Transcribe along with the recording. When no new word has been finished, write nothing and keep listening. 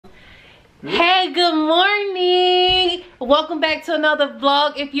Hey, good morning. Welcome back to another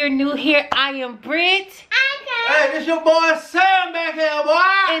vlog. If you're new here, I am Britt. Hey, this your boy Sam back here, boy.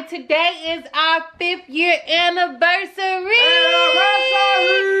 And today is our 5th year anniversary.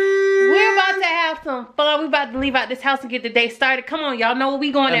 We're about to have some fun. We're about to leave out this house and get the day started. Come on, y'all know where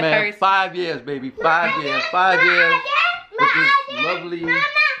we going at first. 5 years, baby. 5 years. 5 years. With this lovely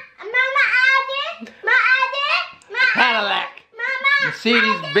Cadillac,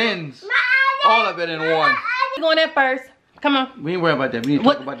 Mercedes-Benz, all of it in one. We going at first. Come on. We ain't worried about that. We need to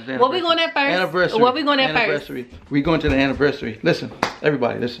talk about this anniversary. What we going at first? Anniversary. What we going at anniversary. First? We going to the anniversary. Listen,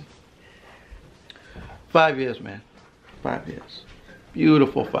 everybody, listen. 5 years, man. 5 years.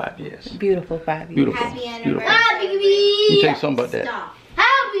 Beautiful 5 years. Beautiful 5 years. Beautiful. Happy Beautiful. anniversary. Let me tell you something about that.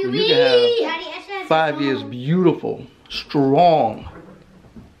 Happy You can have 5 years beautiful, strong.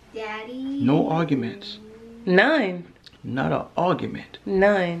 Daddy. No arguments. None. Not an argument.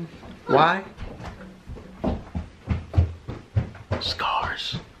 None. Why?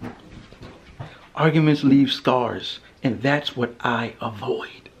 Scars. Arguments leave scars, and that's what I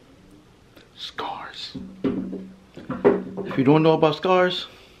avoid. Scars. If you don't know about scars,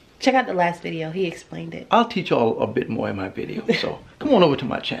 check out the last video. He explained it. I'll teach y'all a bit more in my video. So come on over to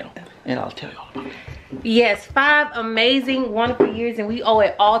my channel, and I'll tell y'all about it. Yes, 5 amazing, wonderful years, and we owe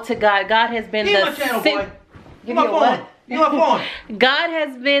it all to God. God has been Give my channel, boy. Give my me a phone. what? Give my phone. God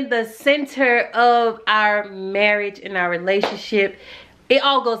has been the center of our marriage and our relationship. It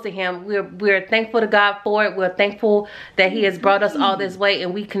all goes to Him. We're thankful to God for it. We're thankful that He has brought us all this way,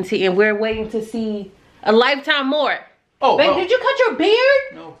 and we continue. And we're waiting to see a lifetime more. Oh, babe, did you cut your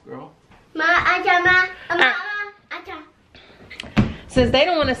beard? No, girl. Since they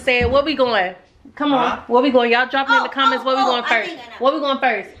don't want to say it, where we going? Come on, where we going? Y'all drop it in the comments. Where we going first? Where we going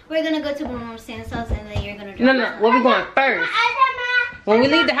first? We're gonna go to Bruno Sam's house and then you're gonna No, where we going first? When we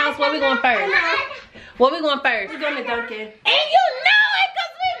leave the house, where we going first? Where we going first? We're going to Dunkin'. And you know it,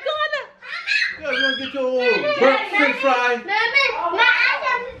 because we're You're gonna get your burnt french fry.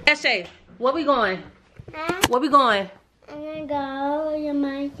 Eshay, where we going? Where we going? I'm gonna go to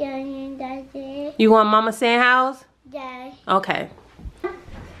my son and daddy. You want Mama San's house? Dad. Okay.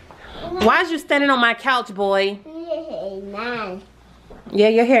 Why is you standing on my couch, boy? Nice. Yeah,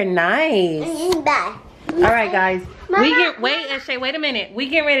 your hair nice. Bye. All right, guys. Wait, Eshay, wait a minute. We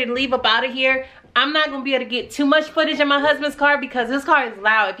getting ready to leave up out of here. I'm not gonna be able to get too much footage in my husband's car because this car is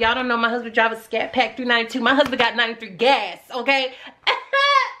loud. If y'all don't know, my husband drives a Scat Pack 392. My husband got 93 gas, okay?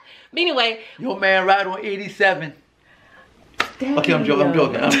 But anyway. Your man ride on 87. Damn. Okay, I'm joking.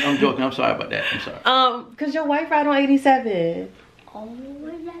 I'm joking. I'm sorry about that. I'm sorry. Cause your wife ride on 87.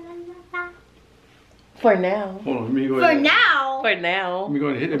 For now. Hold on, let me go For ahead. now. For now. Let me go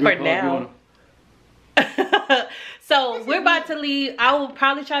ahead and hit For now. So we're about to leave. I will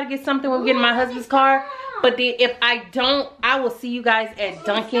probably try to get something when we get in my husband's car. But then if I don't, I will see you guys at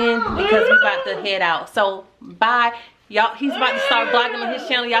Dunkin' because we're about to head out. So bye. Y'all, he's about to start vlogging on his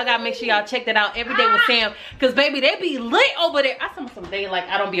channel. Y'all gotta make sure y'all check that out. Every Day with Sam. Cause baby, they be lit over there. I saw some day like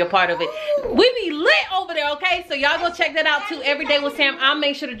I don't be a part of it. We be lit over there, okay? So y'all go check that out too. Every Day with Sam. I'll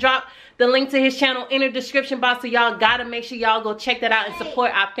make sure to drop the link to his channel in the description box. So y'all gotta make sure y'all go check that out and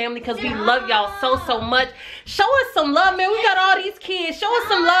support our family because we love y'all so much. Show us some love, man. We got all these kids. Show us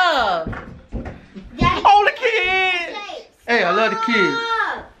some love. All the kids. Hey, I love the kids.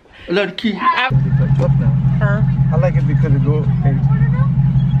 I love the kids. Huh? I like it because it goes.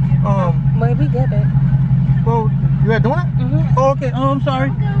 Well, we get it. Well, you had donut? Mm-hmm. Oh, okay. Oh, I'm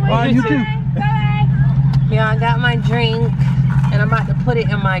sorry. You too. Yeah, I got my drink and I'm about to put it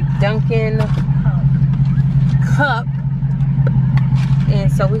in my Dunkin' cup.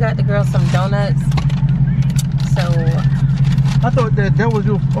 And so we got the girls some donuts. So I thought that was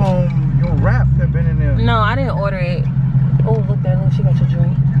your wrap that been in there. no, I didn't order it. Oh, look there, look, she got your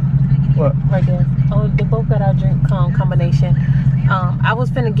drink. What? Right there. Oh, they both got our drink combination. I was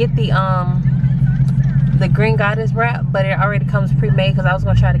finna get the Green Goddess wrap, but it already comes pre-made because I was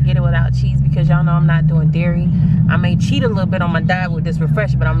gonna try to get it without cheese because y'all know I'm not doing dairy. I may cheat a little bit on my diet with this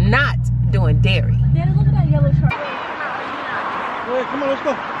refresher, but I'm not doing dairy. Daddy, look at that yellow truck. Wait, come on, let's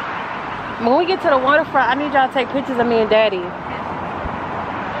go. When we get to the waterfront, I need y'all to take pictures of me and Daddy.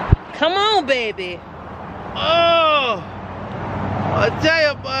 Come on, baby. Oh, I tell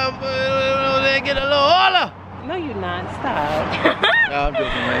you, they get a little older. No, you're not. Stop. Nah, I'm joking,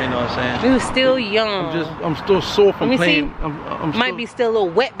 man. You know what I'm saying? You're still young. I'm still sore from Let me playing. see. I'm Might be still a little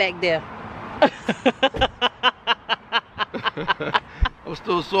wet back there. I'm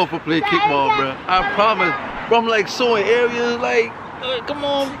still sore for playing kickball, bro. I promise. Bro, I'm like sore in areas like, come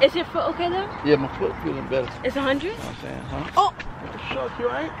on. Is your foot okay though? Yeah, my foot feeling better. It's 100? You know what I'm saying, huh? Oh! Shucks, you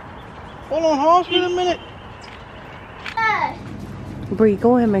alright? Hold on, Hans, wait a minute. Bree,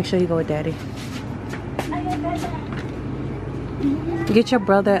 go ahead and make sure you go with Daddy. Get your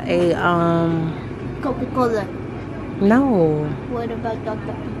brother a Coca-Cola. no. What about Dr.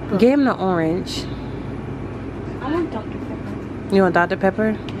 Pepper? Give him the orange. I want Dr. Pepper. You want Dr.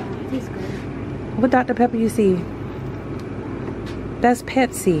 Pepper? Tastes good. What Dr. Pepper you see? That's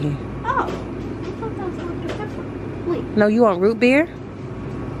Pepsi. Oh, I thought that was Dr. Pepper. Wait. No, you want root beer?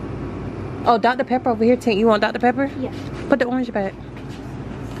 Oh, Dr. Pepper over here, Tink. You want Dr. Pepper? Yeah. Put the orange back.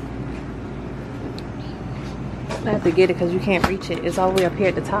 I have to get it because you can't reach it. It's all the way up here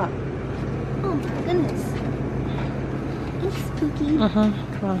at the top. Oh my goodness. It's spooky. Come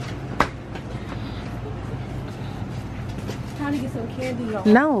on. Time to get some candy, y'all.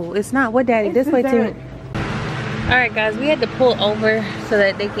 No, it's not. What, Daddy? This way, Tink. Alright guys, we had to pull over so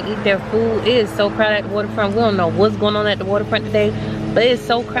that they can eat their food. It is so crowded at the waterfront. We don't know what's going on at the waterfront today, but it's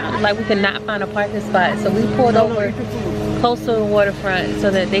so crowded, like we could not find a parking spot. So we pulled over close to the waterfront so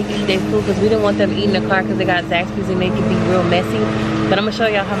that they can eat their food, because we didn't want them eating in the car because they got Zaxby's and they can be real messy. But I'm gonna show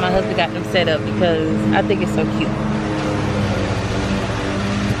y'all how my husband got them set up because I think it's so cute.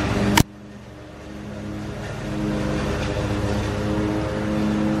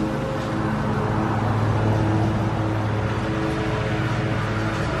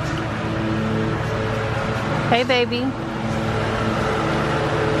 Hey, baby.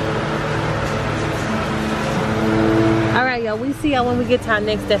 All right, y'all. We see y'all when we get to our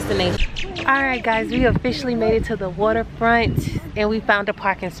next destination. All right, guys. We officially made it to the waterfront, and we found a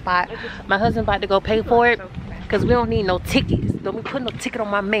parking spot. My husband about to go pay for it because we don't need no tickets. Don't be putting no ticket on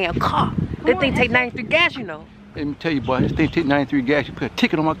my man's car. That thing take 93 gas, you know. Let me tell you, boy, this thing take 93 gas. You put a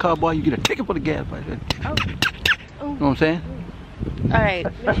ticket on my car, boy, you get a ticket for the gas. Boy. You know what I'm saying? All right.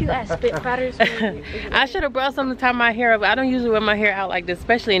 You got spitfires. I should have brought something to tie my hair up. I don't usually wear my hair out like this,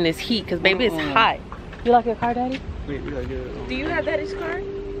 especially in this heat, because baby, it's hot. You like your car, Daddy? Wait, we gotta get it. Do you have Daddy's car?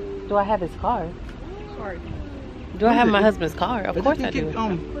 Do I have his car? Card. Do I have my husband's car? Of course I do.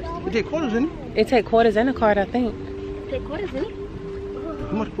 It take quarters in it? It take quarters and a card, I think. Take what is it?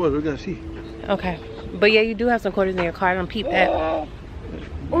 How much quarters? We gotta see. Okay. But yeah, you do have some quarters in your car. I don't peep that.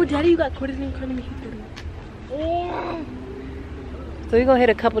 Oh, Daddy, you got quarters in your car. Let me keep it. So we're gonna hit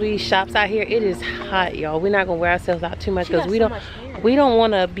a couple of these shops out here. It is hot, y'all. We're not gonna wear ourselves out too much because we don't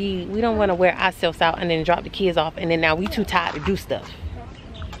want to wear ourselves out and then drop the kids off and then now we too tired to do stuff.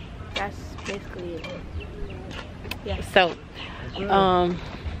 That's basically it. Yeah. So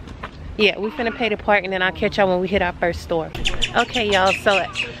yeah, we finna pay the park and then I'll catch y'all when we hit our first store. Okay, y'all, so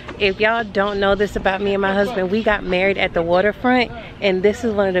if y'all don't know this about me and my husband, we got married at the waterfront, and this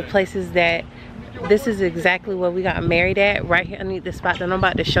is one of the places that this is exactly where we got married at, right here underneath the spot that I'm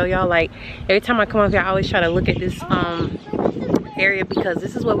about to show y'all. Like every time I come up here, I always try to look at this area because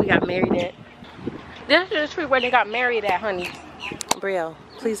this is where we got married at. This is the street where they got married at, honey. Brielle,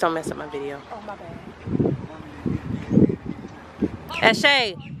 please don't mess up my video. Oh, my bad.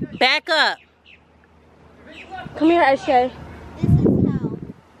 Ashay, back up. Come here, Ashay. This is how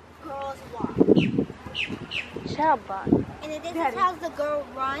girls walk. Child bot. And this is how the girl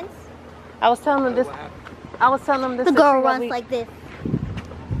runs. I was telling them this. I was telling them this. The is girl tree that runs we- like this.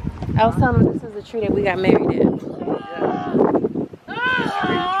 I was telling them this is the tree that we got married at. So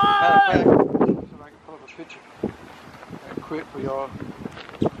I can pull up a picture. Quick for y'all.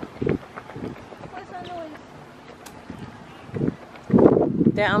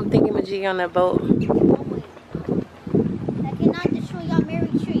 That I'm thinking Majig on that boat. That cannot destroy your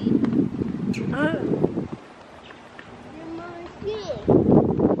married tree.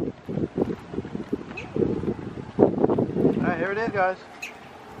 Alright, here it is, guys.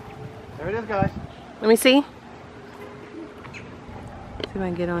 There it is, guys. Let me see. See if I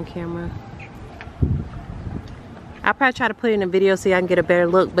can get on camera. I'll probably try to put it in a video so y'all can get a better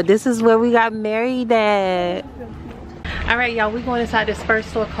look. But this is where we got married at. Alright, y'all, we're going inside this first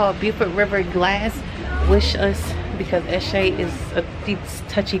store called Beaufort River Glass. Wish us, because Eshay is these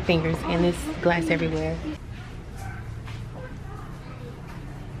touchy fingers and there's glass everywhere.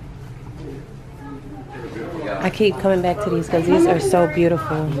 I keep coming back to these because these are so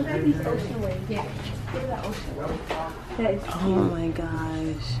beautiful. Oh my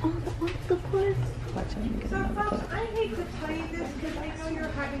gosh. Watch out, let me get another clip. I hate to tell you this because I know you're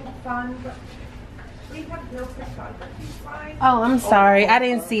having fun, but we have no photography fine. Oh, I'm sorry. I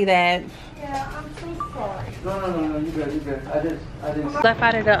didn't see that. Yeah, I'm so sorry. No, you good, you good. I didn't. Left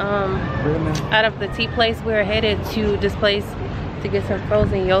out of the tea place. We're headed to this place to get some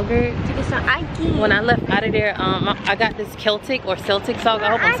frozen yogurt. To get some Ike. When I left out of there, I got this Celtic sauce. I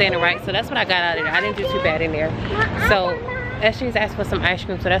hope I'm saying it right. So that's what I got out of there. I didn't do too bad in there. So Ashley's asked for some ice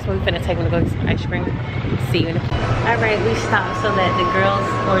cream, so that's what we're finna take him to go get some ice cream. See you in a few. All right, we stopped so that the girls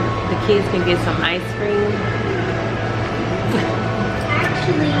or the kids can get some ice cream.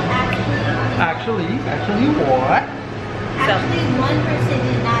 Actually, what? Actually, one person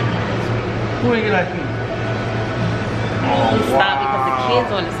did not get ice cream. Who ain't get ice cream? We stopped because the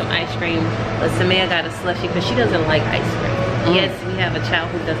kids wanted some ice cream, but Samaya got a slushie because she doesn't like ice cream. Yes, we have a child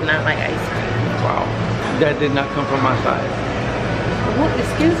who does not like ice cream. Wow. That did not come from my side. What?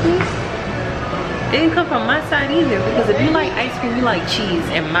 Excuse me? It didn't come from my side either, because if you like ice cream, you like cheese,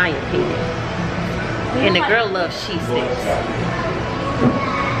 in my opinion. And the girl loves cheese sticks.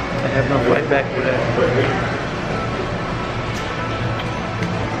 I have no fight back for that.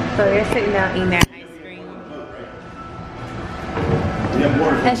 So they're sitting down eating their ice cream.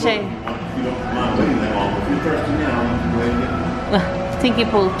 Ashay. Tinky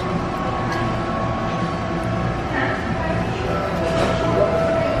Poo.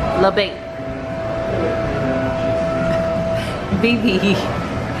 Lil Babe. BB.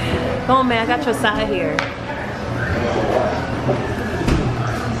 Come on, man, I got your side here.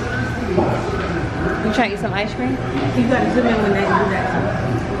 You trying to eat some ice cream? You gotta zoom in when they do that.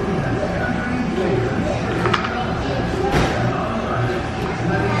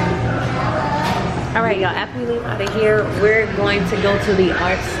 All right, y'all, after we leave out of here, we're going to go to the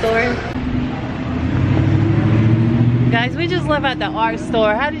art store. Guys, we just left at the art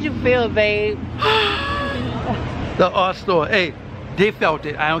store. How did you feel, babe? The art store, hey, they felt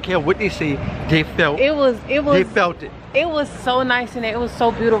it. I don't care what they say, they felt it. They felt it. It was so nice in there. It was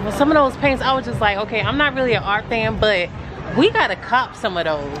so beautiful. Some of those paints, I was just like, okay, I'm not really an art fan, but we gotta cop some of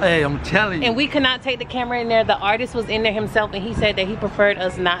those. Hey, I'm telling you. And we could not take the camera in there. The artist was in there himself, and he said that he preferred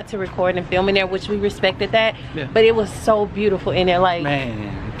us not to record and film in there, which we respected that. Yeah. But it was so beautiful in there, like,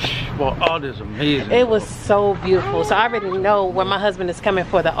 man, well, art is amazing. It was so beautiful. So I already know where my husband is coming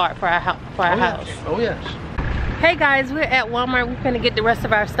for the art for our house. Oh yes. Hey guys, we're at Walmart. We're gonna get the rest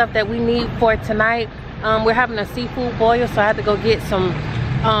of our stuff that we need for tonight. We're having a seafood boil, so I had to go get some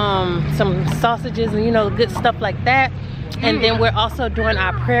sausages and, you know, good stuff like that. And then we're also doing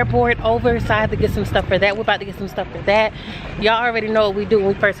our prayer board over, so I had to get some stuff for that. We're about to get some stuff for that. Y'all already know what we do when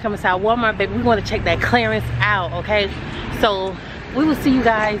we first come inside Walmart, baby. We want to check that clearance out, okay? So we will see you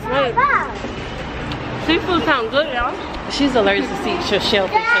guys. Seafood sound good, y'all. She's allergic to shellfish, so she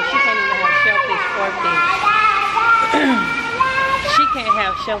can't even have shellfish or fish. She can't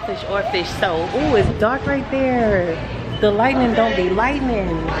have shellfish or fish, so, ooh, it's dark right there. The lightning don't be lightning.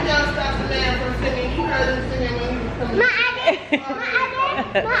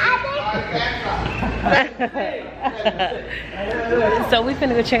 So we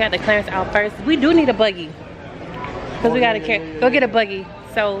finna go check out the clearance out first. We do need a buggy, because we gotta go get a buggy.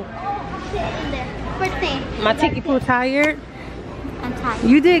 So my Tinky Poo tired. I'm tired.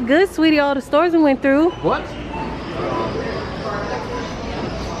 You did good, sweetie. All the stores we went through. What?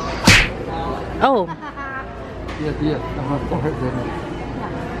 Oh. Yes. Don't hurt that.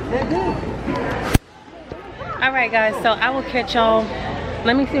 All right, guys. So I will catch y'all.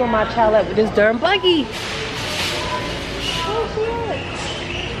 Let me see where my child at with this darn buggy.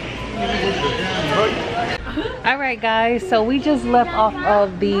 All right, guys. So we just left off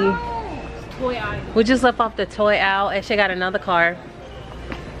of the toy aisle. We just left off the toy aisle, and she got another car.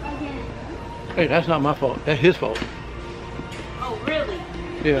 Hey, that's not my fault. That's his fault. Oh, really?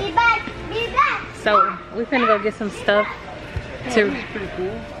 Yeah. Be back. So we finna go get some stuff. Pretty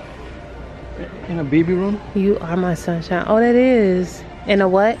cool. In a baby room? You are my sunshine. Oh, that is. In a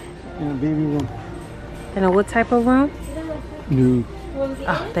what? In a baby room. In a what type of room? No.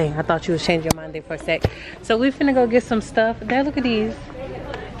 Oh, dang. I thought you was changing your mind there for a sec. So we finna go get some stuff. Dad, look at these.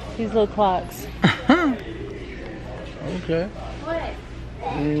 These little clocks. Okay. What?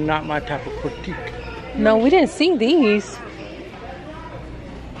 Not my type of critique. No, we didn't see these.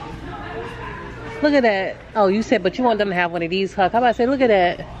 Look at that. Oh, you said, but you want them to have one of these clocks. How about I say, look at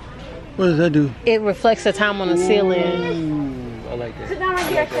that. What does that do? It reflects the time on the ceiling. Ooh, I like that. Sit down right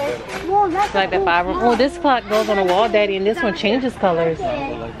here, sis. Like that 5 room. Oh, this clock goes on the wall, Daddy, and this one changes colors.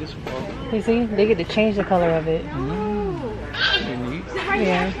 I like this one. You see? They get to change the color of it.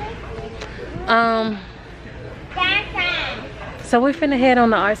 Yeah. So we're finna head on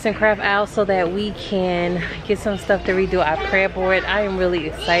the arts and craft aisle so that we can get some stuff to redo our prayer board. I am really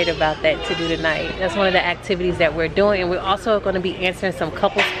excited about that to do tonight. That's one of the activities that we're doing, and we're also going to be answering some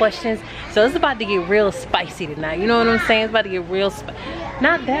couples questions. So it's about to get real spicy tonight. You know what I'm saying? It's about to get real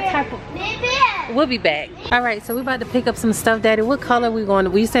not that type of. We'll be back. All right, so we're about to pick up some stuff, Daddy. What color we going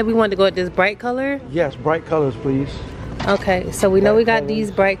to? We said we wanted to go with this bright color. Yes, bright colors, please. Okay, so we know we got these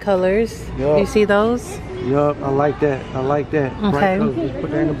bright colors. Yep. You see those? Yup, I like that. I like that. Okay. Right, just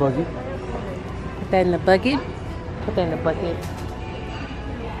put that in the bucket. Put that in the bucket. Put that in the bucket.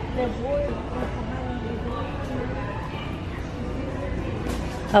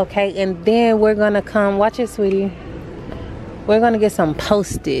 Okay, and then we're gonna come. Watch it, sweetie. We're gonna get some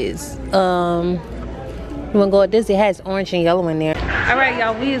Post-its. You wanna go with this? It has orange and yellow in there. All right,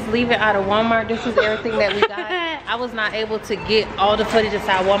 y'all. We is leaving out of Walmart. This is everything that we got. I was not able to get all the footage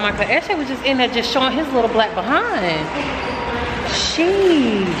inside Walmart because Ashley was just in there just showing his little black behind.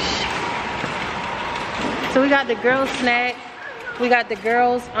 Sheesh. So we got the girls' snack. We got the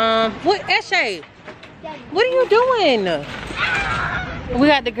girls. What, Ashley? What are you doing? We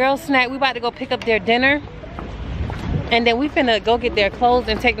got the girls' snack. We about to go pick up their dinner. And then we finna go get their clothes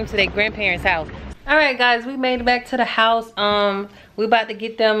and take them to their grandparents' house. All right, guys, we made it back to the house. We about to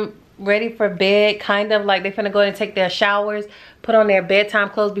get them ready for bed, kind of like they finna go and take their showers, put on their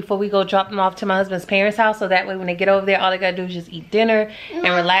bedtime clothes before we go drop them off to my husband's parents' house. So that way when they get over there, all they gotta do is just eat dinner and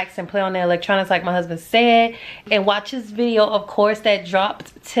relax and play on their electronics like my husband said. And watch this video, of course, that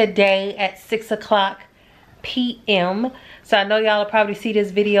dropped today at 6:00 p.m. So I know y'all will probably see this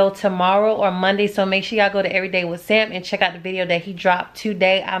video tomorrow or Monday, so make sure y'all go to Everyday with Sam and check out the video that he dropped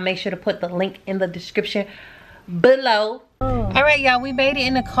today. I'll make sure to put the link in the description below. All right, y'all, we made it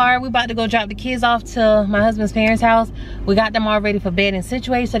in the car. We about to go drop the kids off to my husband's parents' house. We got them all ready for bed and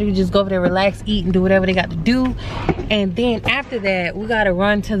situated so they can just go over there, relax, eat, and do whatever they got to do. And then after that, we gotta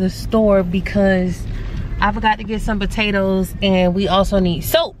run to the store because I forgot to get some potatoes and we also need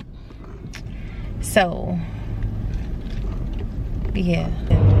soap. So yeah,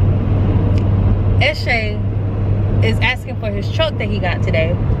 Eshe is asking for his truck that he got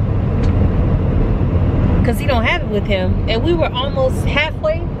today because he don't have it with him, and we were almost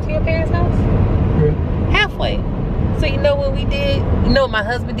halfway to your parents' house. Halfway. So you know what we did? You know what my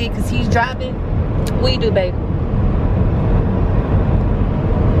husband did because he's driving? What you do, baby?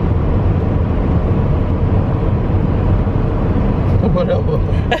 Whatever.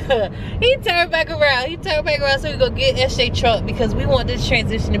 He turned back around. He turned back around so we go get SJ truck because we want this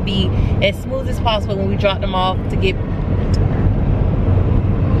transition to be as smooth as possible when we drop them off to get.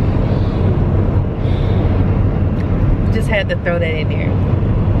 Just had to throw that in there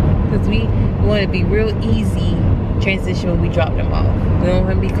because we want to be real easy transition when we drop them off. We don't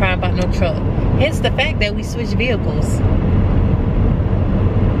want to be crying about no truck. Hence the fact that we switch vehicles.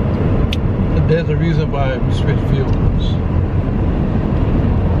 There's a reason why we switch vehicles.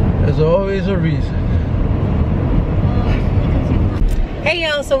 There's always a reason. Hey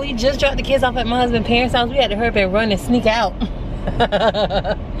y'all, so we just dropped the kids off at my husband's parents' house. We had to hurry up and run and sneak out.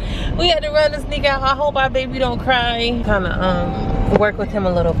 We had to run and sneak out. I hope our baby don't cry. Kind of work with him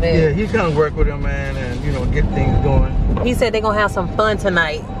a little bit. Yeah, he's gonna work with him, man, and you know, get things going. He said they're gonna have some fun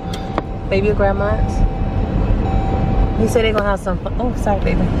tonight. Baby or grandma's? He said they're gonna have some fun. Oh, sorry,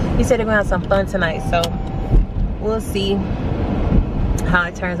 baby. He said they're gonna have some fun tonight, so we'll see how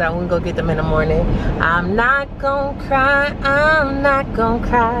it turns out when we go get them in the morning. I'm not gonna cry. I'm not gonna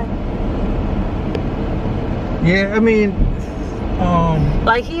cry. Yeah, I mean,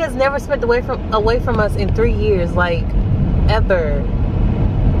 like he has never spent away from us in 3 years, like ever.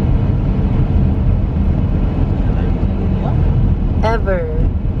 Ever.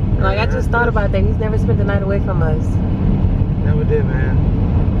 Like I just thought about that. He's never spent the night away from us. Never did,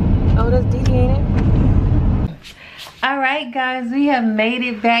 man. Oh, that's Didi, ain't it? All right, guys, we have made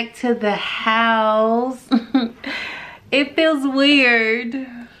it back to the house. It feels weird.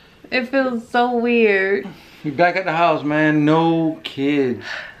 It feels so weird. We back at the house, man. No kids.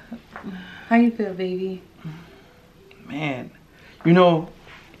 How you feel, baby? Man, you know,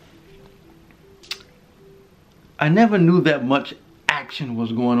 I never knew that much action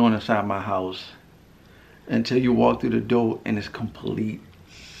was going on inside my house until you walk through the door and it's complete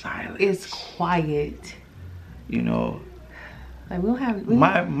silence. It's quiet. You know, like we don't have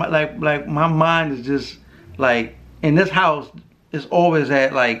my mind is just like in this house. It's always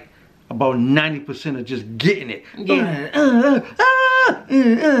at like about 90% of just getting it. Yeah.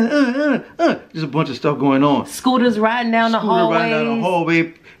 Just a bunch of stuff going on. Scooters riding down the hallway. Riding down the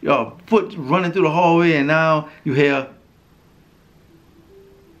hallway. Your foot running through the hallway, and now you hear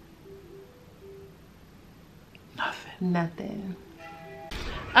nothing.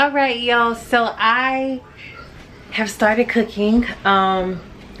 All right, y'all. So I have started cooking. I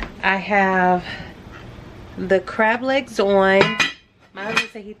have the crab legs on. My husband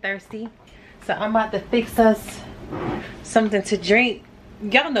said he's thirsty, so I'm about to fix us something to drink.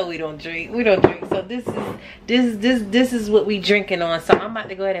 Y'all know we don't drink. We don't drink. So this is what we drinking on. So I'm about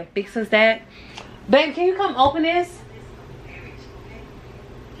to go ahead and fix us that. Babe, can you come open this?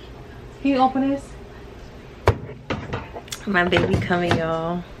 Can you open this? My baby coming,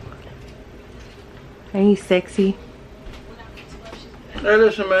 y'all. Ain't he sexy? Hey,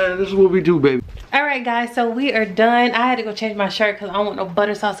 listen, man, this is what we do, baby. All right, guys, so we are done. I had to go change my shirt because I don't want no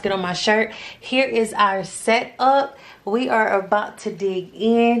butter sauce to get on my shirt. Here is our setup. We are about to dig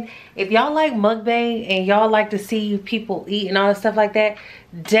in. If y'all like mukbang and y'all like to see people eat and all that stuff like that,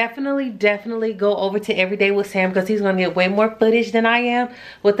 definitely go over to Everyday with Sam, because he's gonna get way more footage than I am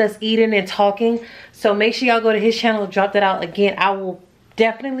with us eating and talking. So make sure y'all go to his channel, drop that out. Again, I will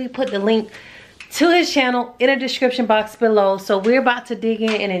definitely put the link to his channel in the description box below. So we're about to dig in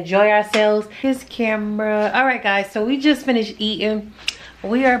and enjoy ourselves. His camera. All right, guys, so we just finished eating.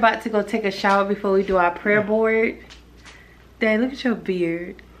 We are about to go take a shower before we do our prayer board. Dad, look at your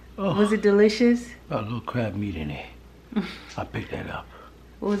beard. Oh, was it delicious? Got a little crab meat in it. I picked that up.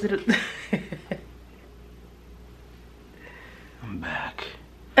 What was it? I'm back.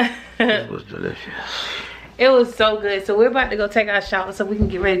 It was delicious. It was so good. So we're about to go take our shower so we can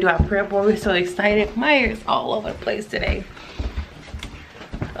get ready to do our prayer board. We're so excited. My hair is all over the place today.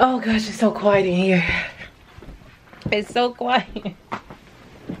 Oh gosh, it's so quiet in here. It's so quiet.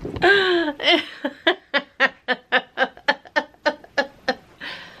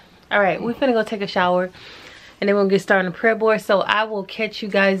 All right, we're finna go take a shower and then we'll get started on the prayer board. So I will catch you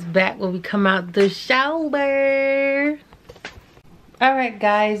guys back when we come out the shower. All right,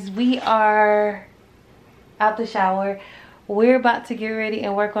 guys, we are out the shower. We're about to get ready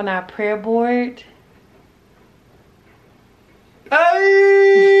and work on our prayer board.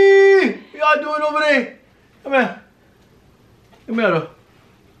 Hey! Y'all doing over there? Come here. Come here.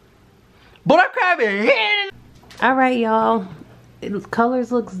 But I crab it. All right, y'all.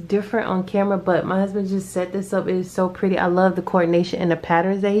 Colors looks different on camera, but my husband just set this up. It is so pretty. I love the coordination and the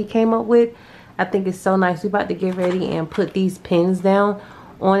patterns that he came up with. I think it's so nice. We're about to get ready and put these pins down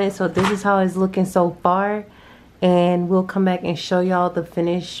on it. So this is how it's looking so far, and we'll come back and show y'all the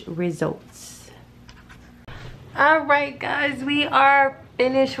finished results. All right, guys, we are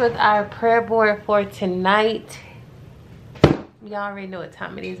finished with our prayer board for tonight. Y'all already know what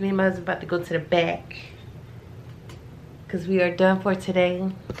time it is. Me and my husband about to go to the back because we are done for today.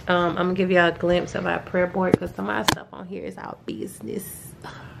 I'm gonna give y'all a glimpse of our prayer board because some of our stuff on here is our business.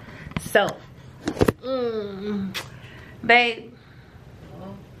 So babe,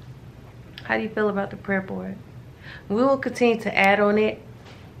 how do you feel about the prayer board? We will continue to add on it.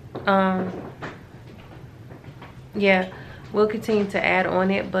 Yeah, we'll continue to add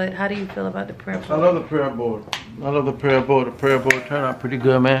on it, but how do you feel about the prayer board? I love the prayer board. I love the prayer board. The prayer board turned out pretty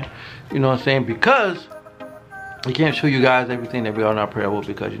good, man. You know what I'm saying? Because we can't show you guys everything that we are on our prayer board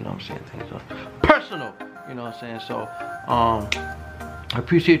because, you know what I'm saying, things are personal. You know what I'm saying? So, I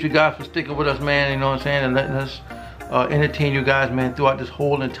appreciate you guys for sticking with us, man. You know what I'm saying? And letting us entertain you guys, man, throughout this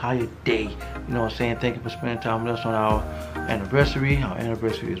whole entire day. You know what I'm saying? Thank you for spending time with us on our anniversary. Our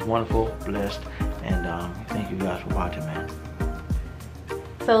anniversary is wonderful, blessed, and thank you guys for watching, man.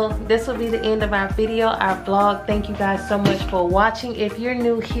 So this will be the end of our video, our vlog. Thank you guys so much for watching. If you're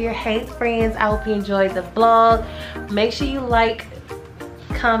new here, hey friends, I hope you enjoyed the vlog. Make sure you like,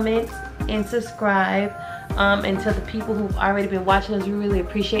 comment, and subscribe. And to the people who've already been watching us, we really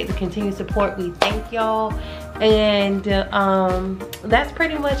appreciate the continued support. We thank y'all. And that's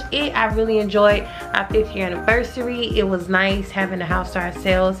pretty much it. I really enjoyed our 5th year anniversary. It was nice having the house to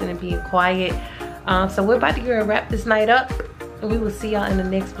ourselves and it being quiet. So we're about to go and wrap this night up. We will see y'all in the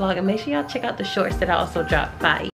next vlog, and make sure y'all check out the shorts that I also dropped. Bye.